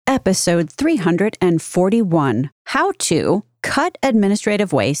episode 341, How to Cut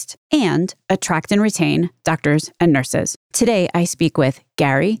Administrative Waste and Attract and Retain Doctors and Nurses. Today, I speak with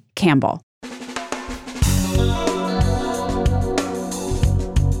Gary Campbell.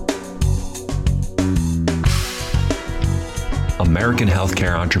 American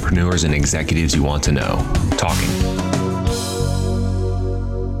healthcare entrepreneurs and executives you want to know. Talking.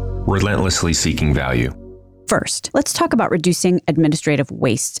 Relentlessly seeking value. First, let's talk about reducing administrative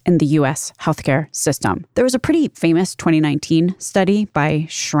waste in the U.S. healthcare system. There was a pretty famous 2019 study by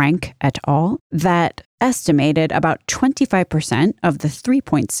Schrank et al. That estimated about 25% of the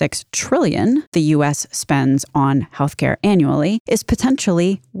 $3.6 trillion the U.S. spends on healthcare annually is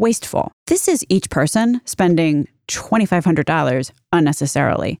potentially wasteful. This is each person spending $2,500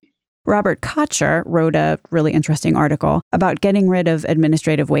 unnecessarily. Robert Kocher wrote a really interesting article about getting rid of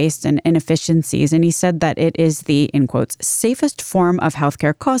administrative waste and inefficiencies, and he said that it is the, in quotes, safest form of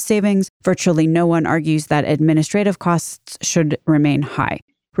healthcare cost savings. Virtually no one argues that administrative costs should remain high.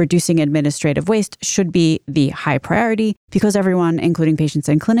 Reducing administrative waste should be the high priority because everyone, including patients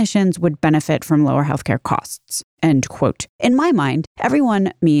and clinicians, would benefit from lower healthcare costs. End quote. In my mind,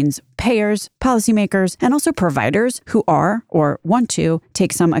 everyone means payers, policymakers, and also providers who are or want to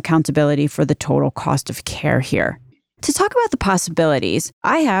take some accountability for the total cost of care here. To talk about the possibilities,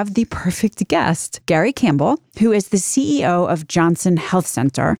 I have the perfect guest, Gary Campbell, who is the CEO of Johnson Health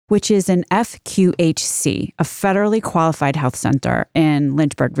Center, which is an FQHC, a federally qualified health center in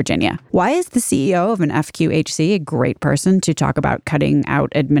Lynchburg, Virginia. Why is the CEO of an FQHC a great person to talk about cutting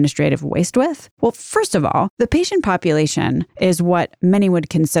out administrative waste with? Well, first of all, the patient population is what many would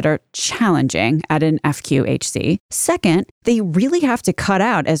consider challenging at an FQHC. Second, they really have to cut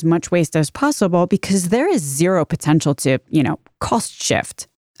out as much waste as possible because there is zero potential to, cost shift.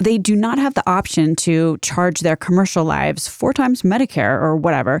 They do not have the option to charge their commercial lives 4 times Medicare or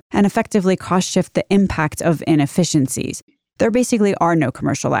whatever and effectively cost shift the impact of inefficiencies. There basically are no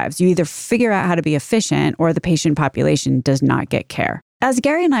commercial lives. You either figure out how to be efficient or the patient population does not get care. As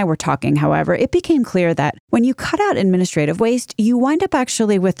Gary and I were talking, however, it became clear that when you cut out administrative waste, you wind up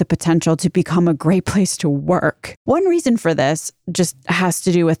actually with the potential to become a great place to work. One reason for this just has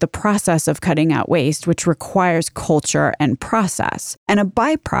to do with the process of cutting out waste, which requires culture and process. And a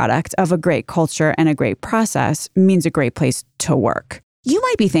byproduct of a great culture and a great process means a great place to work. You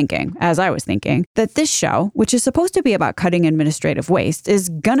might be thinking, as I was thinking, that this show, which is supposed to be about cutting administrative waste, is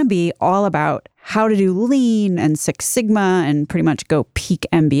going to be all about how to do Lean and Six Sigma and pretty much go peak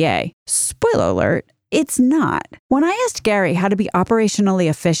MBA. Spoiler alert, it's not. When I asked Gary how to be operationally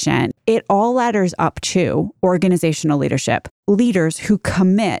efficient, it all ladders up to organizational leadership. Leaders who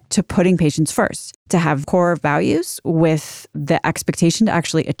commit to putting patients first, to have core values with the expectation to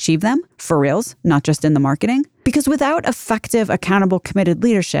actually achieve them for reals, not just in the marketing. Because without effective, accountable, committed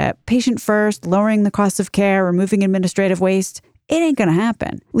leadership, patient first, lowering the cost of care, removing administrative waste, it ain't going to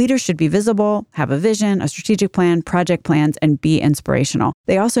happen. Leaders should be visible, have a vision, a strategic plan, project plans, and be inspirational.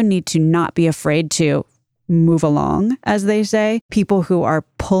 They also need to not be afraid to move along, as they say, people who are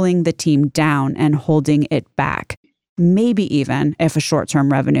pulling the team down and holding it back. Maybe even if a short-term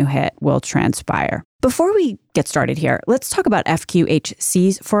revenue hit will transpire. Before we get started here, let's talk about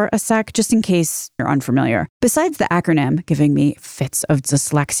FQHCs for a sec, just in case you're unfamiliar. Besides the acronym giving me fits of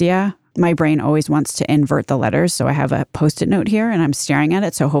dyslexia, my brain always wants to invert the letters, so I have a Post-it note here and I'm staring at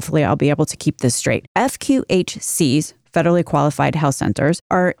it, so hopefully I'll be able to keep this straight. FQHCs, federally qualified health centers,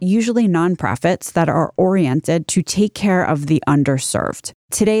 are usually nonprofits that are oriented to take care of the underserved.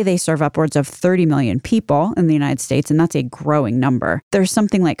 Today, they serve upwards of 30 million people in the United States, and that's a growing number. There's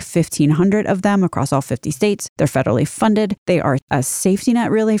something like 1,500 of them across all 50 states. They're federally funded. They are a safety net,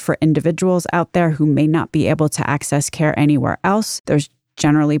 really, for individuals out there who may not be able to access care anywhere else. There's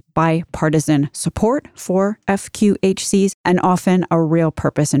generally bipartisan support for FQHCs and often a real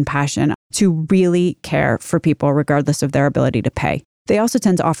purpose and passion to really care for people regardless of their ability to pay. They also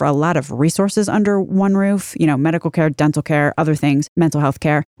tend to offer a lot of resources under one roof, medical care, dental care, other things, mental health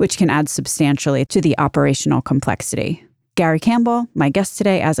care, which can add substantially to the operational complexity. Gary Campbell, my guest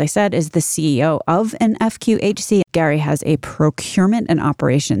today, as I said, is the CEO of an FQHC. Gary has a procurement and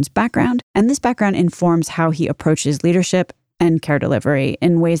operations background, and this background informs how he approaches leadership and care delivery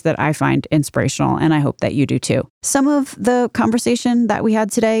in ways that I find inspirational, and I hope that you do too. Some of the conversation that we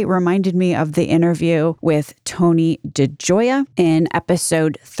had today reminded me of the interview with Tony DeGioia in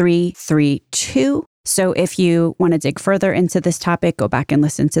episode 332. So if you want to dig further into this topic, go back and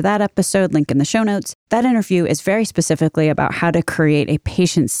listen to that episode, link in the show notes. That interview is very specifically about how to create a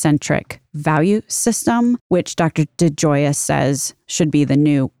patient-centric value system, which Dr. DeGioia says should be the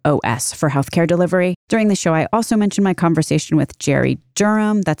new OS for healthcare delivery. During the show, I also mentioned my conversation with Jerry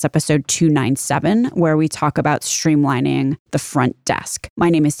Durham. That's episode 297, where we talk about streamlining the front desk.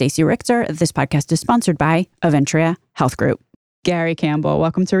 My name is Stacey Richter. This podcast is sponsored by Aventria Health Group. Gary Campbell,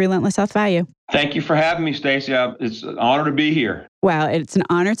 welcome to Relentless Health Value. Thank you for having me, Stacey. It's an honor to be here. Well, it's an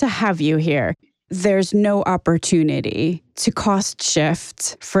honor to have you here. There's no opportunity to cost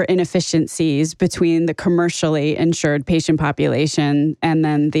shift for inefficiencies between the commercially insured patient population and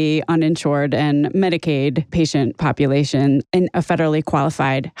then the uninsured and Medicaid patient population in a federally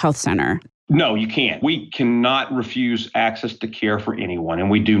qualified health center. No, you can't. We cannot refuse access to care for anyone,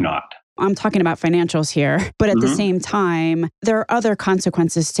 and we do not. I'm talking about financials here, but at the same time, there are other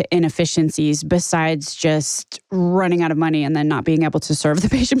consequences to inefficiencies besides just running out of money and then not being able to serve the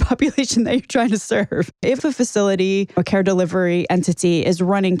patient population that you're trying to serve. If a facility or care delivery entity is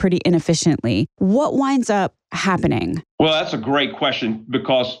running pretty inefficiently, what winds up happening? Well, that's a great question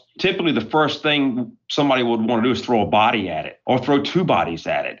because typically the first thing somebody would want to do is throw a body at it or throw two bodies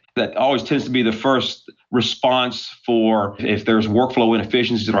at it. That always tends to be the first response for if there's workflow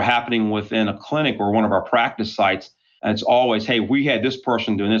inefficiencies that are happening within a clinic or one of our practice sites. And it's always, hey, we had this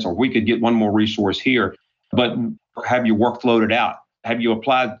person doing this, or we could get one more resource here. But have you workflowed it out? Have you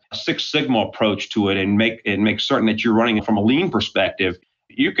applied a Six Sigma approach to it and make certain that you're running it from a lean perspective?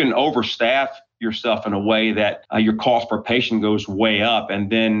 You can overstaff yourself in a way that your cost per patient goes way up,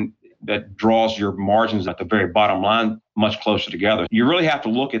 and then that draws your margins at the very bottom line much closer together. You really have to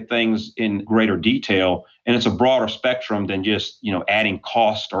look at things in greater detail, and it's a broader spectrum than just, adding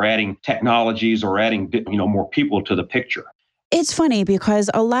cost or adding technologies or adding, more people to the picture. It's funny because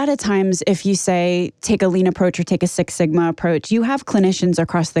a lot of times if you say take a lean approach or take a Six Sigma approach, you have clinicians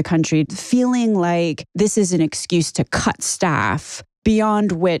across the country feeling like this is an excuse to cut staff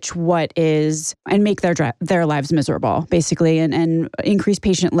beyond which and make their lives miserable, basically, and increase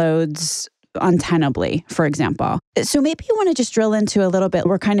patient loads untenably, for example. So maybe you want to just drill into a little bit.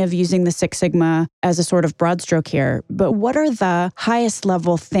 We're kind of using the Six Sigma as a sort of broad stroke here, but what are the highest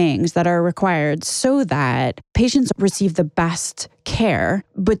level things that are required so that patients receive the best care,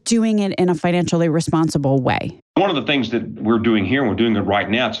 but doing it in a financially responsible way? One of the things that we're doing here, and we're doing it right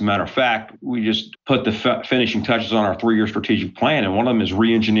now, as a matter of fact, we just put the finishing touches on our 3-year strategic plan, and one of them is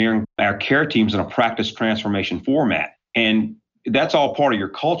re-engineering our care teams in a practice transformation format. And that's all part of your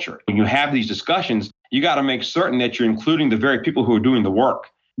culture. When you have these discussions, you got to make certain that you're including the very people who are doing the work.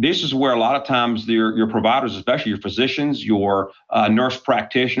 This is where a lot of times your providers, especially your physicians, your nurse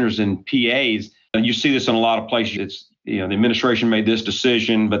practitioners and PAs, and you see this in a lot of places. It's the administration made this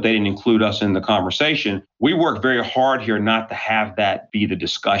decision, but they didn't include us in the conversation. We work very hard here not to have that be the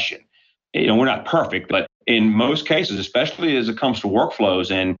discussion. We're not perfect, but in most cases, especially as it comes to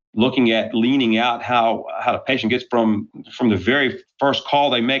workflows and looking at leaning out how the patient gets from the very first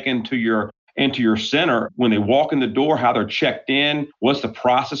call they make into your center, when they walk in the door, how they're checked in, what's the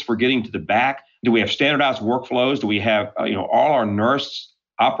process for getting to the back? Do we have standardized workflows? Do we have all our nurse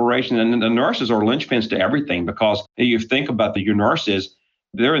operations? And the nurses are linchpins to everything, because you think about your nurses,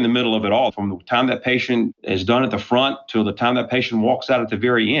 they're in the middle of it all from the time that patient is done at the front till the time that patient walks out at the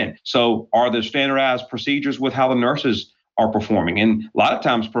very end. So are there standardized procedures with how the nurses are performing? And a lot of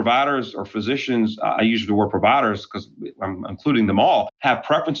times providers or physicians, I use the word providers because I'm including them all, have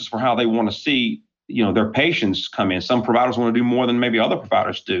preferences for how they want to see, their patients come in. Some providers want to do more than maybe other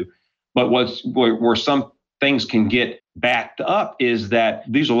providers do. But where some things can get backed up is that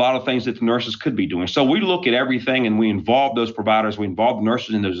these are a lot of things that the nurses could be doing. So we look at everything and we involve those providers, we involve the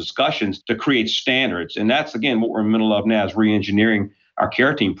nurses in those discussions to create standards. And that's, again, what we're in the middle of now is re-engineering our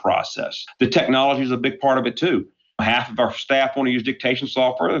care team process. The technology is a big part of it too. Half of our staff want to use dictation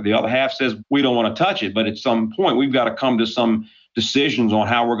software. The other half says we don't want to touch it. But at some point, we've got to come to some decisions on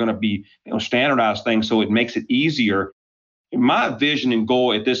how we're going to be standardize things so it makes it easier. My vision and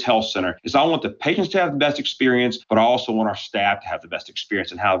goal at this health center is I want the patients to have the best experience, but I also want our staff to have the best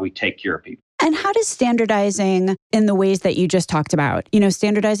experience in how we take care of people. And how does standardizing in the ways that you just talked about,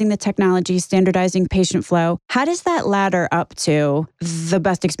 standardizing the technology, standardizing patient flow, how does that ladder up to the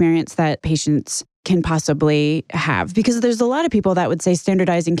best experience that patients can possibly have? Because there's a lot of people that would say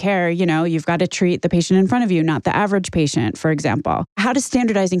standardizing care, you've got to treat the patient in front of you, not the average patient, for example. How does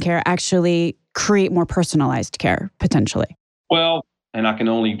standardizing care actually create more personalized care potentially? Well, and I can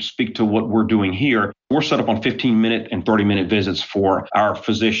only speak to what we're doing here, we're set up on 15-minute and 30-minute visits for our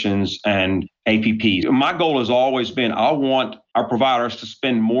physicians and APPs. My goal has always been, I want our providers to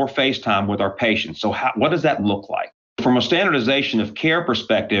spend more face time with our patients. So what does that look like? From a standardization of care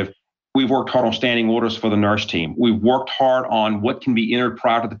perspective, we've worked hard on standing orders for the nurse team. We've worked hard on what can be entered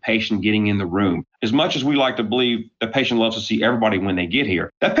prior to the patient getting in the room. As much as we like to believe the patient loves to see everybody when they get here,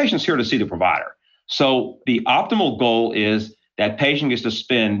 that patient's here to see the provider. So the optimal goal is that patient gets to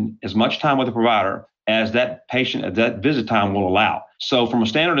spend as much time with the provider as that visit time will allow. So from a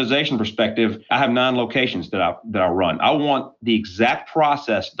standardization perspective, I have 9 locations that I run. I want the exact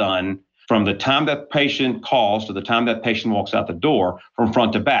process done from the time that patient calls to the time that patient walks out the door, from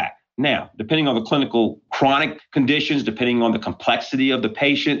front to back. Now, depending on the clinical chronic conditions, depending on the complexity of the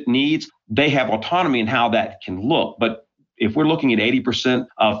patient needs, they have autonomy in how that can look. But if we're looking at 80%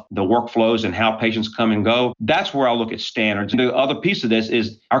 of the workflows and how patients come and go, that's where I look at standards. And the other piece of this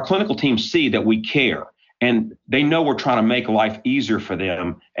is our clinical teams see that we care and they know we're trying to make life easier for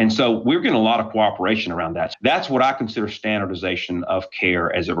them. And so we're getting a lot of cooperation around that. That's what I consider standardization of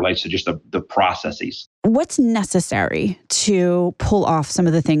care as it relates to just the processes. What's necessary to pull off some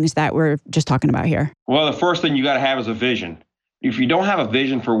of the things that we're just talking about here? Well, the first thing you got to have is a vision. If you don't have a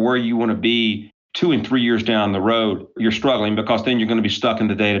vision for where you want to be 2 and 3 years down the road, you're struggling, because then you're going to be stuck in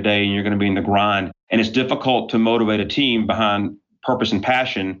the day-to-day and you're going to be in the grind. And it's difficult to motivate a team behind purpose and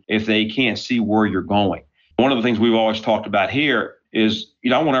passion if they can't see where you're going. One of the things we've always talked about here is,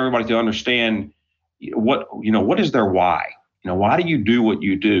 I want everybody to understand what is their why? Why do you do what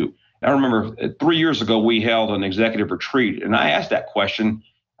you do? I remember 3 years ago, we held an executive retreat, and I asked that question.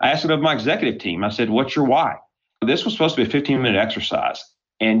 I asked it of my executive team. I said, what's your why? This was supposed to be a 15-minute exercise,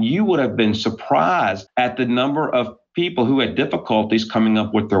 and you would have been surprised at the number of people who had difficulties coming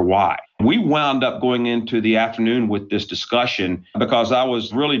up with their why. We wound up going into the afternoon with this discussion because I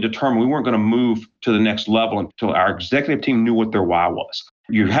was really determined we weren't going to move to the next level until our executive team knew what their why was.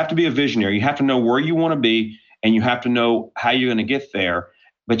 You have to be a visionary. You have to know where you want to be, and you have to know how you're going to get there,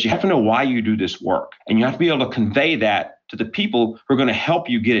 but you have to know why you do this work. And you have to be able to convey that to the people who are going to help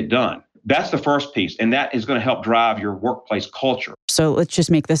you get it done. That's the first piece, and that is going to help drive your workplace culture. So let's just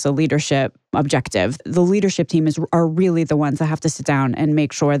make this a leadership objective. The leadership team are really the ones that have to sit down and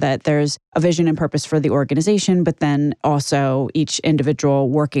make sure that there's a vision and purpose for the organization, but then also each individual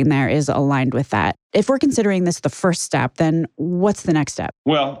working there is aligned with that. If we're considering this the first step, then what's the next step?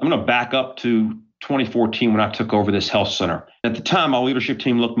 Well, I'm going to back up to 2014 when I took over this health center. At the time, our leadership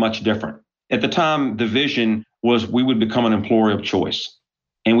team looked much different. At the time, the vision was we would become an employer of choice.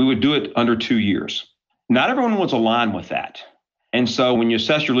 And we would do it under 2 years. Not everyone was aligned with that. And so when you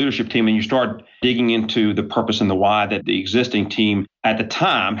assess your leadership team and you start digging into the purpose and the why that the existing team at the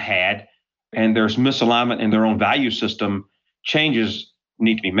time had, and there's misalignment in their own value system, changes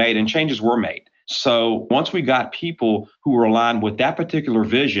need to be made, and changes were made. So once we got people who were aligned with that particular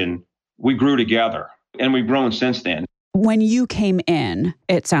vision, we grew together, and we've grown since then. When you came in,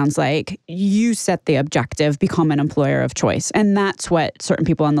 it sounds like you set the objective, become an employer of choice. And that's what certain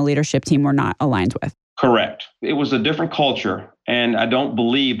people on the leadership team were not aligned with. Correct. It was a different culture. And I don't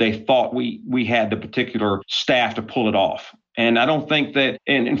believe they thought we had the particular staff to pull it off. And I don't think that,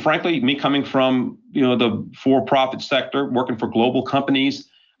 and frankly, me coming from, the for-profit sector, working for global companies,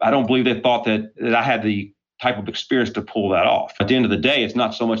 I don't believe they thought that I had the type of experience to pull that off. At the end of the day, it's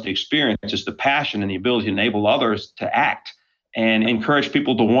not so much the experience, it's just the passion and the ability to enable others to act and encourage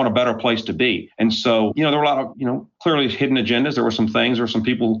people to want a better place to be. And so, there were a lot of, clearly hidden agendas. There were some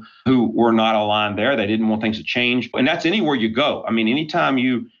people who were not aligned there. They didn't want things to change. And that's anywhere you go. I mean, anytime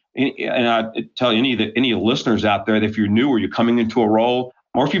and I tell any of the listeners out there that if you're new or you're coming into a role,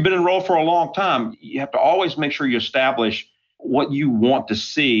 or if you've been in a role for a long time, you have to always make sure you establish what you want to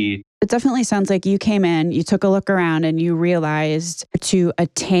see. It definitely sounds like you came in, you took a look around, and you realized to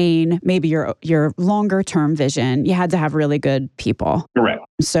attain maybe your longer term vision, you had to have really good people. Correct.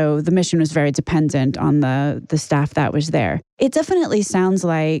 So the mission was very dependent on the staff that was there. It definitely sounds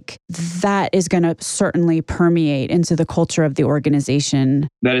like that is going to certainly permeate into the culture of the organization.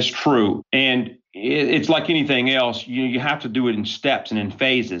 That is true. And it's like anything else, you have to do it in steps and in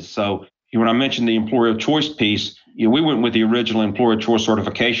phases. So when I mentioned the employer of choice piece, we went with the original employer of choice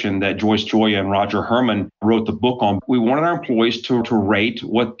certification that Joyce Joya and Roger Herman wrote the book on. We wanted our employees to rate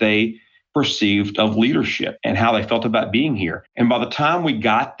what they perceived of leadership and how they felt about being here. And by the time we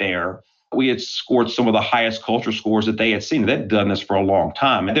got there, we had scored some of the highest culture scores that they had seen. They'd done this for a long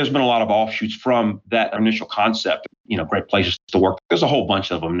time. And there's been a lot of offshoots from that initial concept, great places to work. There's a whole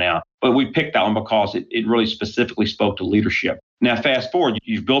bunch of them now. But we picked that one because it really specifically spoke to leadership. Now, fast forward,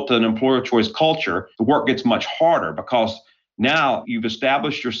 you've built an employer choice culture. The work gets much harder because Now you've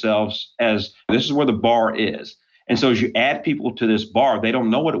established yourselves as this is where the bar is. And so as you add people to this bar, they don't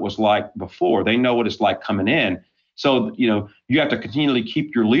know what it was like before. They know what it's like coming in. So, you have to continually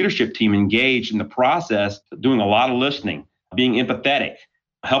keep your leadership team engaged in the process, doing a lot of listening, being empathetic,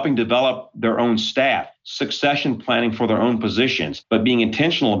 helping develop their own staff, succession planning for their own positions, but being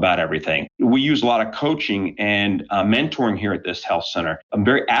intentional about everything. We use a lot of coaching and mentoring here at this health center. I'm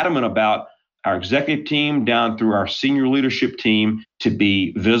very adamant about our executive team down through our senior leadership team to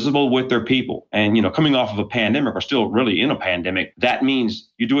be visible with their people. And, coming off of a pandemic or still really in a pandemic, that means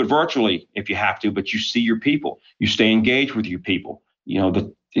you do it virtually if you have to, but you see your people, you stay engaged with your people.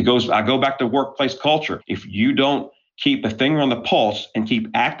 I go back to workplace culture. If you don't keep a finger on the pulse and keep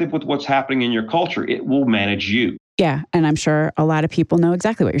active with what's happening in your culture, it will manage you. Yeah. And I'm sure a lot of people know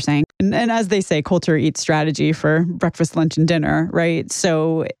exactly what you're saying. And as they say, culture eats strategy for breakfast, lunch, and dinner, right?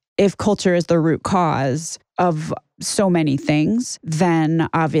 So if culture is the root cause of so many things, then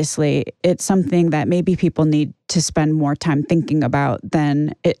obviously it's something that maybe people need to spend more time thinking about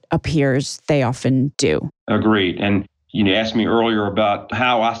than it appears they often do. Agreed. And you asked me earlier about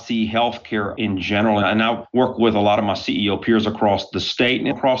how I see healthcare in general, and I work with a lot of my CEO peers across the state and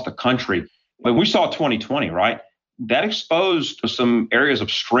across the country. But we saw 2020, right? That exposed some areas of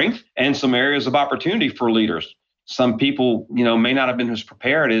strength and some areas of opportunity for leaders. Some people, may not have been as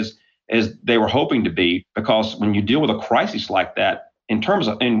prepared as they were hoping to be, because when you deal with a crisis like that, in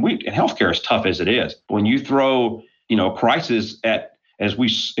healthcare, as tough as it is, when you throw, crisis as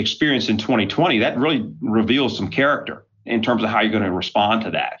we experienced in 2020, that really reveals some character in terms of how you're going to respond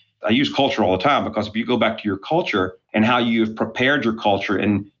to that. I use culture all the time because if you go back to your culture and how you've prepared your culture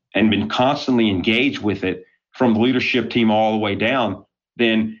and been constantly engaged with it from the leadership team all the way down,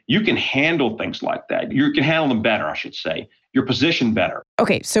 then you can handle things like that. You can handle them better, I should say. You're positioned better.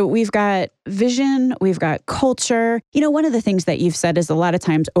 Okay, so we've got vision, we've got culture. One of the things that you've said is a lot of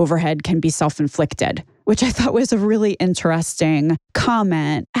times overhead can be self-inflicted, which I thought was a really interesting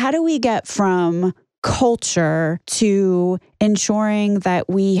comment. How do we get from culture to ensuring that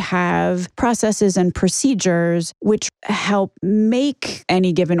we have processes and procedures which help make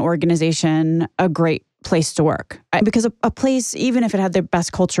any given organization a great place to work? Because a place, even if it had the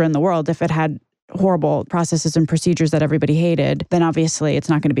best culture in the world, if it had horrible processes and procedures that everybody hated, then obviously it's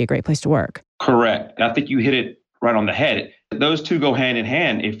not going to be a great place to work. Correct. I think you hit it right on the head. Those two go hand in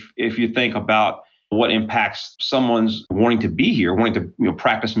hand. If you think about what impacts someone's wanting to be here, wanting to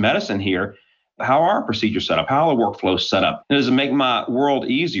practice medicine here, how are our procedures set up? How are the workflows set up? Does it make my world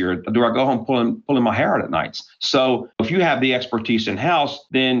easier? Do I go home pulling my hair out at nights? So if you have the expertise in-house,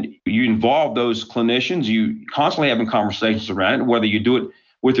 then you involve those clinicians. You constantly having conversations around it, whether you do it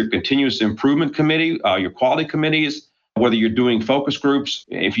with your continuous improvement committee, your quality committees, whether you're doing focus groups.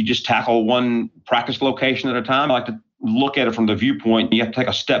 If you just tackle one practice location at a time, I like to look at it from the viewpoint, you have to take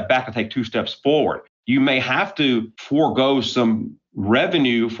a step back and take 2 steps forward. You may have to forego some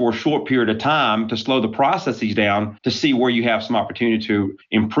revenue for a short period of time to slow the processes down to see where you have some opportunity to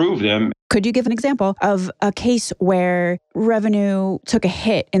improve them. Could you give an example of a case where revenue took a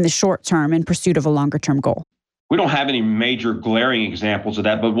hit in the short term in pursuit of a longer term goal? We don't have any major glaring examples of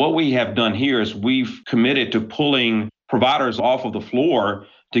that, but what we have done here is we've committed to pulling providers off of the floor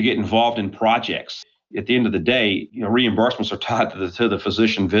to get involved in projects. At the end of the day, reimbursements are tied to the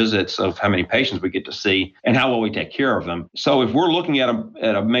physician visits of how many patients we get to see and how well we take care of them. So if we're looking at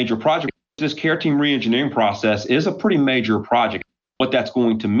a major project, this care team reengineering process is a pretty major project. What that's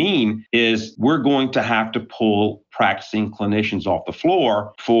going to mean is we're going to have to pull practicing clinicians off the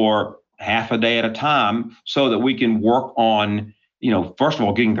floor for half a day at a time so that we can work on, first of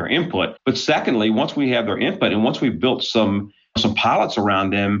all, getting their input. But secondly, once we have their input and once we've built some pilots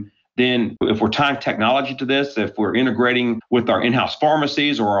around them, then if we're tying technology to this, if we're integrating with our in-house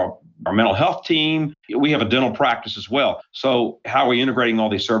pharmacies or our mental health team, we have a dental practice as well. So how are we integrating all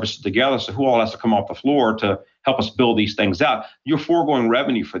these services together? So who all has to come off the floor to help us build these things out? You're foregoing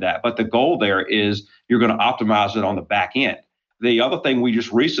revenue for that. But the goal there is you're going to optimize it on the back end. The other thing we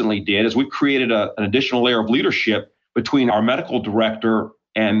just recently did is we created an additional layer of leadership between our medical director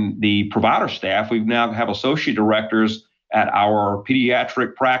and the provider staff. We now have associate directors at our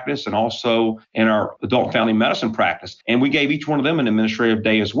pediatric practice and also in our adult and family medicine practice. And we gave each one of them an administrative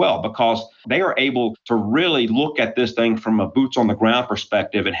day as well, because they are able to really look at this thing from a boots on the ground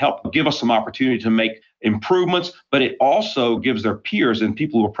perspective and help give us some opportunity to make improvements, but it also gives their peers and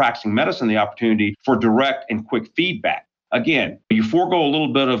people who are practicing medicine the opportunity for direct and quick feedback. again, you forego a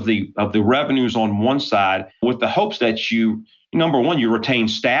little bit of the revenues on one side with the hopes that you, number one, you retain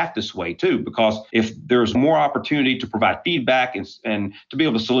staff this way too, because if there's more opportunity to provide feedback and to be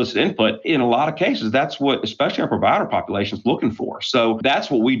able to solicit input, in a lot of cases, that's what especially our provider population is looking for. So that's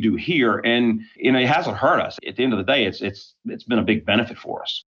what we do here. And it hasn't hurt us. At the end of the day, it's been a big benefit for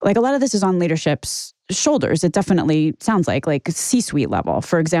us. Like a lot of this is on leadership's shoulders. It definitely sounds like C-suite level.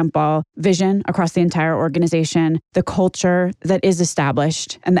 For example, vision across the entire organization, the culture that is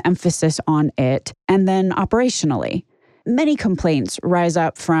established and the emphasis on it, and then operationally. Many complaints rise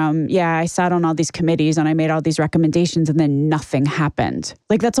up from, I sat on all these committees and I made all these recommendations and then nothing happened.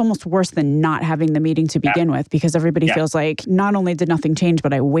 Like that's almost worse than not having the meeting to begin with, because everybody feels like not only did nothing change,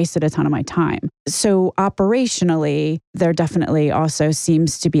 but I wasted a ton of my time. So operationally, there definitely also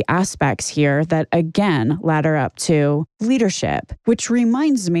seems to be aspects here that, again, ladder up to leadership, which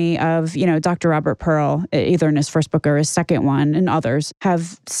reminds me of, Dr. Robert Pearl, either in his first book or his second one, and others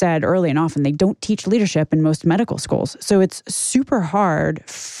have said early and often they don't teach leadership in most medical schools. So it's super hard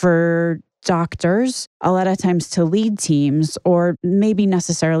for doctors a lot of times to lead teams or maybe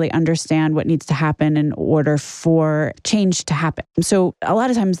necessarily understand what needs to happen in order for change to happen. So a lot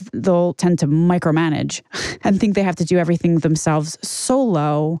of times they'll tend to micromanage and think they have to do everything themselves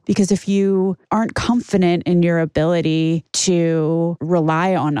solo, because if you aren't confident in your ability to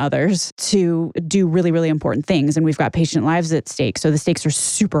rely on others to do really, really important things, and we've got patient lives at stake, so the stakes are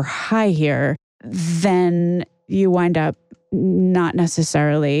super high here, then you wind up not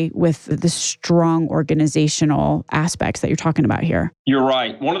necessarily with the strong organizational aspects that you're talking about here. You're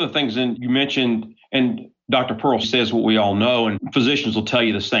right. One of the things you mentioned, and Dr. Pearl says what we all know, and physicians will tell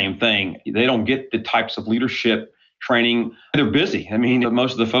you the same thing. They don't get the types of leadership training. They're busy. I mean,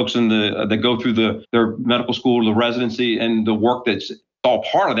 most of the folks that go through their medical school, the residency, and the work that's all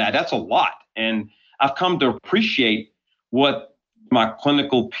part of that, that's a lot. And I've come to appreciate what my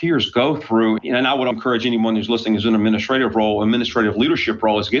clinical peers go through. And I would encourage anyone who's listening who's in an administrative leadership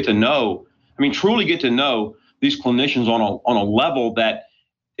role, is truly get to know these clinicians on a level that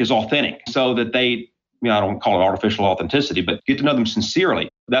is authentic, so that they, I don't call it artificial authenticity, but get to know them sincerely.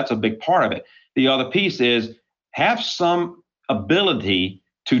 That's a big part of it. The other piece is have some ability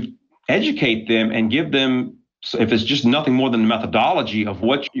to educate them and give them, if it's just nothing more than the methodology of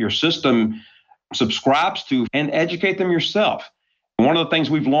what your system subscribes to, and educate them yourself. One of the things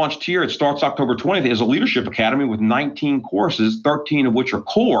we've launched here, it starts October 20th, is a leadership academy with 19 courses, 13 of which are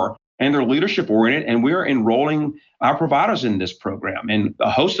core, and they're leadership oriented. And we're enrolling our providers in this program and a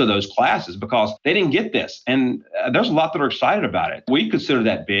host of those classes because they didn't get this. And there's a lot that are excited about it. We consider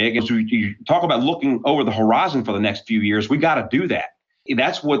that big. As you talk about looking over the horizon for the next few years, we got to do that.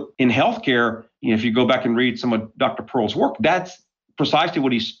 That's what in healthcare, if you go back and read some of Dr. Pearl's work, that's precisely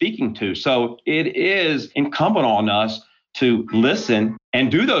what he's speaking to. So it is incumbent on us to listen and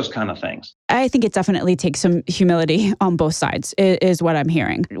do those kind of things. I think it definitely takes some humility on both sides, is what I'm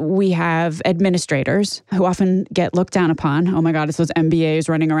hearing. We have administrators who often get looked down upon. Oh my God, it's those MBAs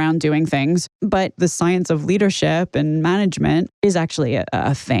running around doing things. But the science of leadership and management is actually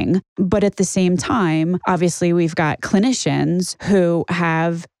a thing. But at the same time, obviously, we've got clinicians who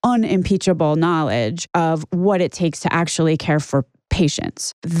have unimpeachable knowledge of what it takes to actually care for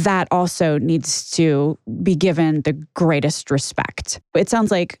patients. That also needs to be given the greatest respect. It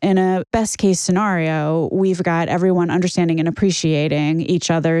sounds like in a best case scenario, we've got everyone understanding and appreciating each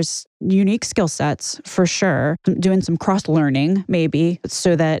other's unique skill sets for sure, doing some cross-learning maybe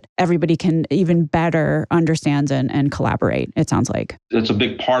so that everybody can even better understand and collaborate, it sounds like. It's a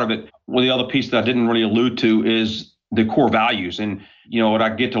big part of it. Well, the other piece that I didn't really allude to is the core values. And what I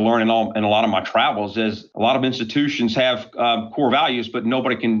get to learn in a lot of my travels is a lot of institutions have core values, but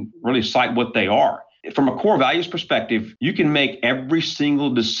nobody can really cite what they are. From a core values perspective, you can make every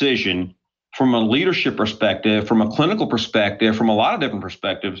single decision from a leadership perspective, from a clinical perspective, from a lot of different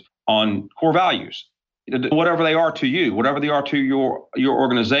perspectives on core values. Whatever they are to you, whatever they are to your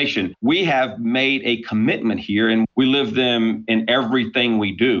organization, we have made a commitment here and we live them in everything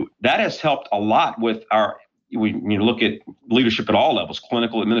we do. That has helped a lot with we look at leadership at all levels,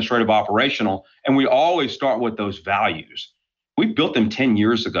 clinical, administrative, operational, and we always start with those values. We built them 10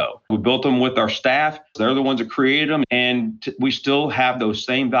 years ago. We built them with our staff. They're the ones that created them, and we still have those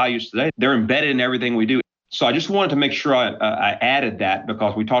same values today. They're embedded in everything we do. So I just wanted to make sure I added that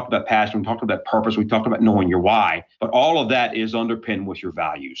because we talked about passion, we talked about purpose, we talked about knowing your why, but all of that is underpinned with your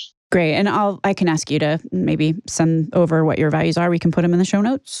values. Great. And I can ask you to maybe send over what your values are. We can put them in the show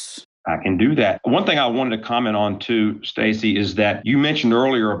notes. I can do that. One thing I wanted to comment on too, Stacey, is that you mentioned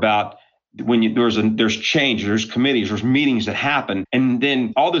earlier about when there's change, there's committees, there's meetings that happen, and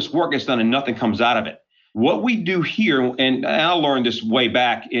then all this work gets done and nothing comes out of it. What we do here, and I learned this way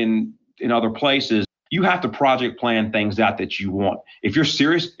back in other places, you have to project plan things out that you want. If you're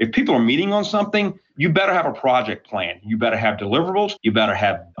serious, if people are meeting on something, you better have a project plan. You better have deliverables. You better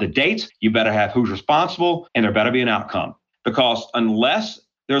have the dates. You better have who's responsible, and there better be an outcome. Because unless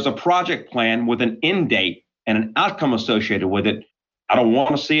there's a project plan with an end date and an outcome associated with it, I don't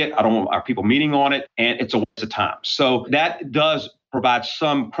want to see it. I don't want our people meeting on it, and it's a waste of time. So that does provide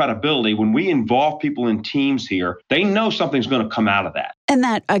some credibility. When we involve people in teams here, they know something's going to come out of that. And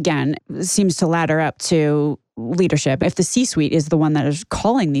that, again, seems to ladder up to leadership. If the C-suite is the one that is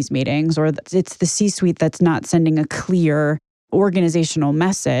calling these meetings, or it's the C-suite that's not sending a clear organizational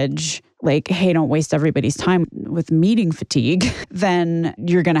message, like, hey, don't waste everybody's time with meeting fatigue, then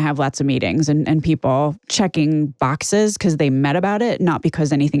you're going to have lots of meetings and people checking boxes because they met about it, not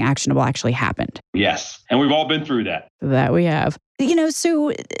because anything actionable actually happened. Yes. And we've all been through that. That we have.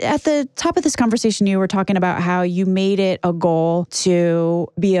 So at the top of this conversation, you were talking about how you made it a goal to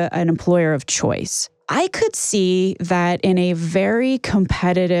be an employer of choice. I could see that in a very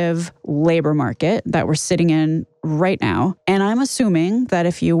competitive labor market that we're sitting in right now, and I'm assuming that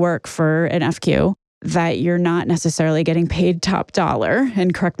if you work for an FQ, that you're not necessarily getting paid top dollar,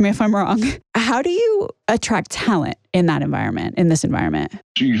 and correct me if I'm wrong. How do you attract talent in that environment, in this environment?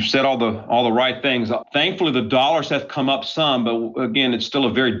 You've said all the right things. Thankfully, the dollars have come up some, but again, it's still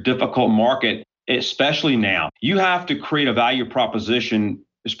a very difficult market, especially now. You have to create a value proposition,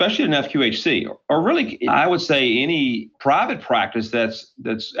 especially in FQHC, or really, I would say any private practice that's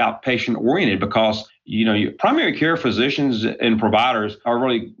outpatient oriented, because your primary care physicians and providers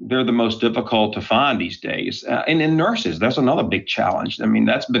they're the most difficult to find these days. And in nurses, that's another big challenge. I mean,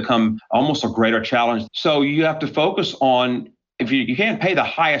 that's become almost a greater challenge. So you have to focus on, if you can't pay the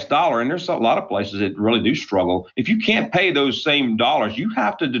highest dollar, and there's a lot of places that really do struggle. If you can't pay those same dollars, you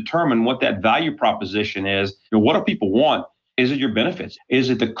have to determine what that value proposition is. What do people want? Is it your benefits? Is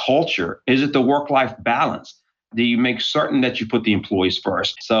it the culture? Is it the work-life balance? Do you make certain that you put the employees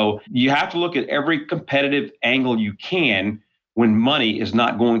first? So you have to look at every competitive angle you can when money is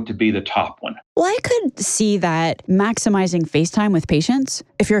not going to be the top one. Well, I could see that maximizing face time with patients,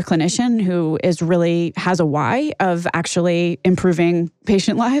 if you're a clinician who has a why of actually improving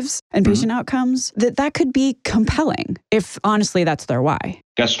patient lives and patient outcomes, that could be compelling if honestly that's their why.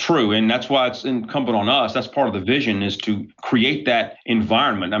 That's true. And that's why it's incumbent on us. That's part of the vision, is to create that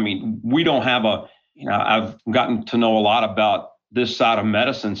environment. I mean, we don't have I've gotten to know a lot about this side of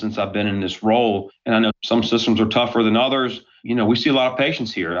medicine since I've been in this role. And I know some systems are tougher than others. We see a lot of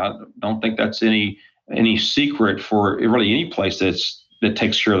patients here. I don't think that's any secret for really any place that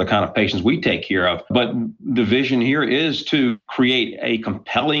takes care of the kind of patients we take care of. But the vision here is to create a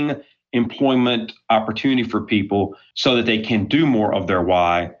compelling employment opportunity for people so that they can do more of their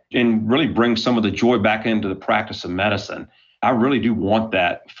why and really bring some of the joy back into the practice of medicine. I really do want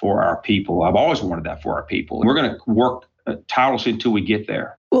that for our people. I've always wanted that for our people. We're going to work tirelessly until we get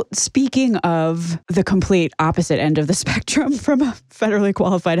there. Well, speaking of the complete opposite end of the spectrum from a federally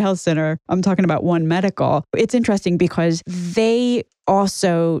qualified health center, I'm talking about One Medical. It's interesting because they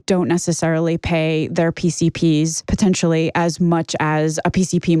also don't necessarily pay their PCPs potentially as much as a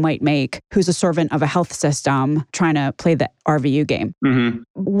PCP might make who's a servant of a health system trying to play the RVU game. Mm-hmm.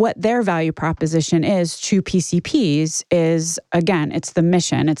 What their value proposition is to PCPs is, again, it's the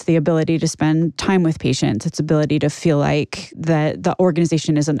mission. It's the ability to spend time with patients. It's ability to feel like that the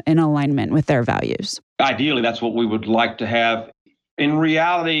organization is in alignment with their values. Ideally, that's what we would like to have. In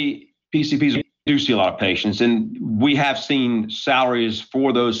reality, PCPs do see a lot of patients, and we have seen salaries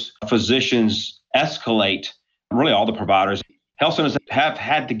for those physicians escalate. Really, all the providers. Health centers have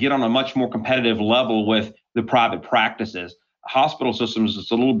had to get on a much more competitive level with the private practices. Hospital systems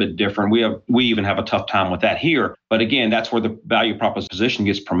is a little bit different. We even have a tough time with that here. But again, that's where the value proposition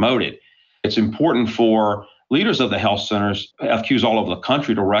gets promoted. It's important for leaders of the health centers, FQs all over the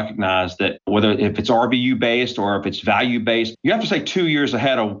country, to recognize that if it's RVU based or if it's value based, you have to stay 2 years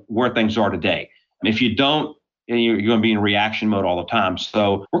ahead of where things are today. And if you don't, you're going to be in reaction mode all the time.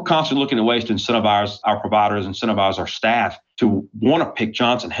 So we're constantly looking at ways to incentivize our providers, incentivize our staff to want to pick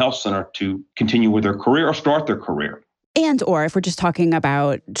Johnson Health Center to continue with their career or start their career. And or if we're just talking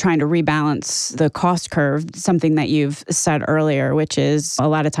about trying to rebalance the cost curve, something that you've said earlier, which is a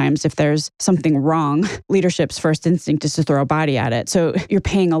lot of times if there's something wrong, leadership's first instinct is to throw a body at it. So you're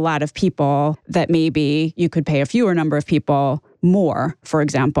paying a lot of people that maybe you could pay a fewer number of people, more, for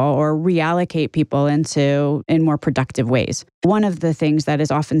example, or reallocate people in more productive ways. One of the things that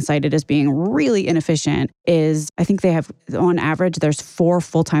is often cited as being really inefficient is, I think they have, on average, there's 4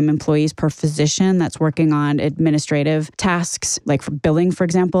 full-time employees per physician that's working on administrative tasks, like for billing, for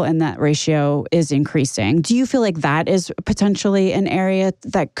example, and that ratio is increasing. Do you feel like that is potentially an area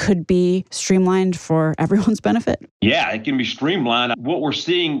that could be streamlined for everyone's benefit? Yeah, it can be streamlined. What we're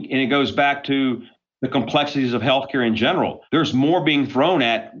seeing, and it goes back to the complexities of healthcare in general. There's more being thrown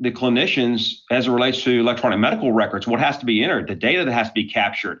at the clinicians as it relates to electronic medical records, what has to be entered, the data that has to be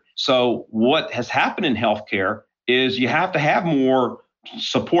captured. So what has happened in healthcare is you have to have more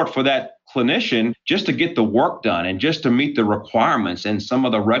support for that clinician just to get the work done and just to meet the requirements and some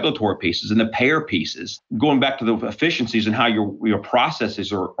of the regulatory pieces and the payer pieces, going back to the efficiencies and how your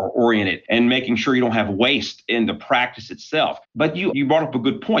processes are oriented and making sure you don't have waste in the practice itself. But you brought up a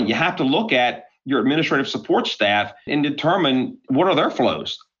good point. You have to look at your administrative support staff and determine what are their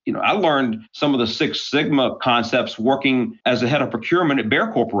flows. I learned some of the Six Sigma concepts working as a head of procurement at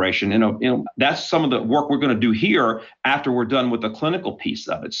Bayer Corporation. That's some of the work we're going to do here after we're done with the clinical piece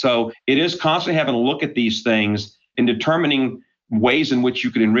of it. So it is constantly having a look at these things and determining ways in which you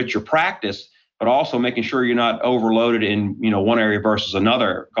can enrich your practice, but also making sure you're not overloaded in one area versus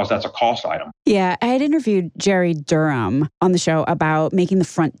another, because that's a cost item. Yeah, I had interviewed Jerry Durham on the show about making the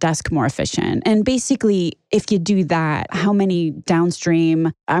front desk more efficient. And basically, if you do that, how many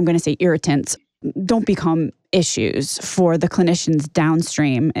downstream, I'm going to say irritants, don't become issues for the clinicians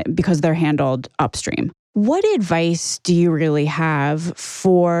downstream because they're handled upstream. What advice do you really have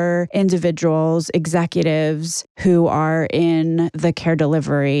for individuals, executives who are in the care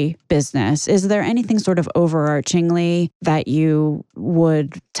delivery business? Is there anything sort of overarchingly that you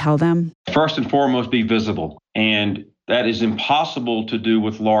would tell them? First and foremost, be visible. And that is impossible to do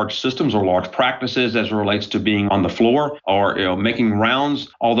with large systems or large practices as it relates to being on the floor or making rounds,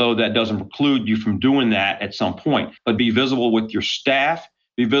 although that doesn't preclude you from doing that at some point. But be visible with your staff.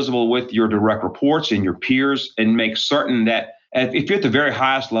 Be visible with your direct reports and your peers, and make certain that if you're at the very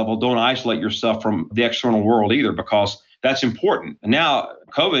highest level, don't isolate yourself from the external world either, because that's important. And now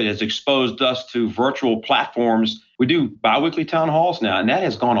COVID has exposed us to virtual platforms. We do biweekly town halls now, and that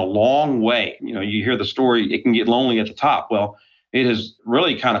has gone a long way. You hear the story, it can get lonely at the top. Well, it has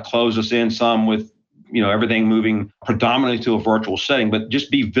really kind of closed us in some with everything moving predominantly to a virtual setting, but just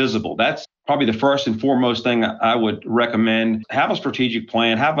be visible. That's probably the first and foremost thing I would recommend. Have a strategic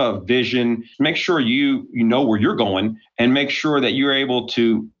plan, have a vision, make sure you know where you're going, and make sure that you're able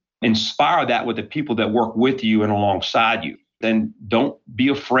to inspire that with the people that work with you and alongside you. Then don't be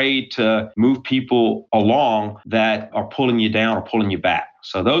afraid to move people along that are pulling you down or pulling you back.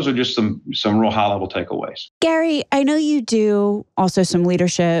 So those are just some real high-level takeaways. Gary, I know you do also some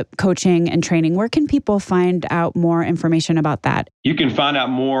leadership coaching and training. Where can people find out more information about that? You can find out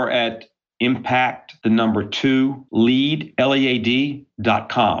more at impact2lead,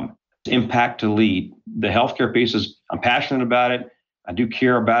 LEAD.com. Impact to lead. The healthcare piece is, I'm passionate about it. I do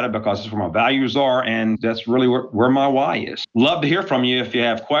care about it because it's where my values are, and that's really where my why is. Love to hear from you if you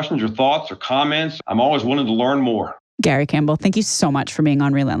have questions or thoughts or comments. I'm always willing to learn more. Gary Campbell, thank you so much for being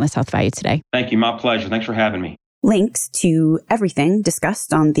on Relentless Health Value today. Thank you. My pleasure. Thanks for having me. Links to everything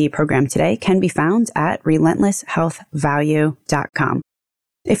discussed on the program today can be found at relentlesshealthvalue.com.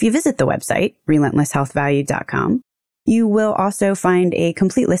 If you visit the website, relentlesshealthvalue.com, you will also find a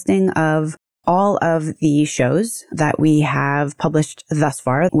complete listing of all of the shows that we have published thus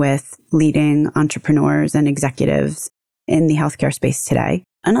far with leading entrepreneurs and executives in the healthcare space today.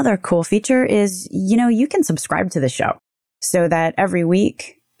 Another cool feature is, you can subscribe to the show so that every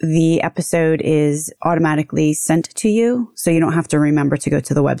week the episode is automatically sent to you, so you don't have to remember to go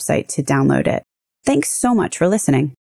to the website to download it. Thanks so much for listening.